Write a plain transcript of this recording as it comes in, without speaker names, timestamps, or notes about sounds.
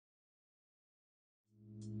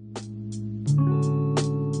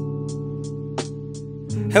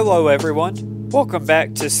Hello everyone, welcome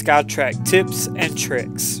back to SkyTrack Tips and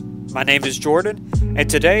Tricks. My name is Jordan, and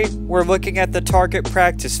today we're looking at the target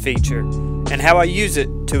practice feature and how I use it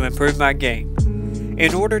to improve my game.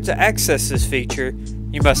 In order to access this feature,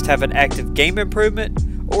 you must have an active game improvement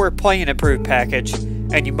or play and improve package,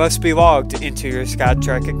 and you must be logged into your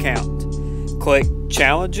SkyTrack account. Click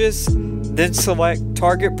Challenges, then select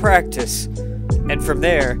Target Practice, and from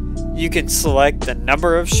there you can select the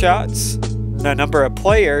number of shots, the number of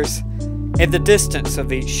players, and the distance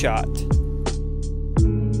of each shot.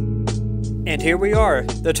 And here we are,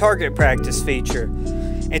 the target practice feature.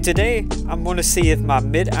 And today I'm going to see if my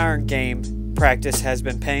mid-iron game practice has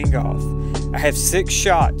been paying off. I have 6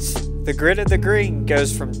 shots. The grid of the green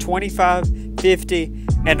goes from 25, 50,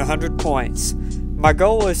 and 100 points. My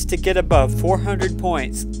goal is to get above 400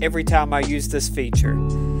 points every time I use this feature.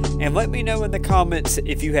 And let me know in the comments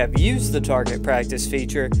if you have used the target practice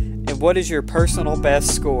feature and what is your personal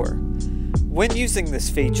best score. When using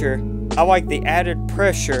this feature, I like the added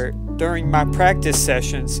pressure during my practice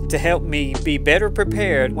sessions to help me be better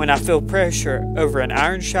prepared when I feel pressure over an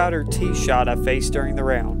iron shot or tee shot I face during the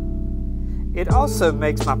round. It also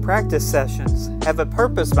makes my practice sessions have a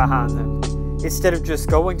purpose behind them, instead of just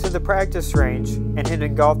going to the practice range and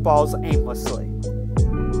hitting golf balls aimlessly.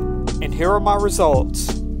 And here are my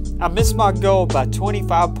results. I missed my goal by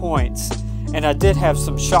 25 points, and I did have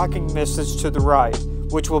some shocking misses to the right,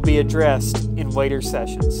 which will be addressed in later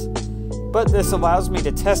sessions. But this allows me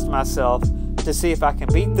to test myself to see if I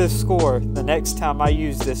can beat this score the next time I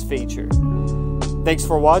use this feature. Thanks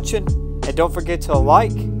for watching, and don't forget to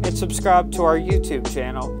like and subscribe to our YouTube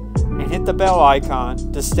channel, and hit the bell icon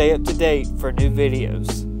to stay up to date for new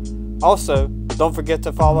videos. Also, don't forget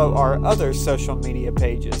to follow our other social media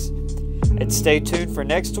pages. And stay tuned for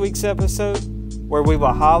next week's episode, where we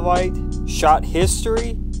will highlight shot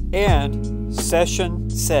history and session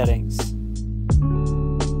settings.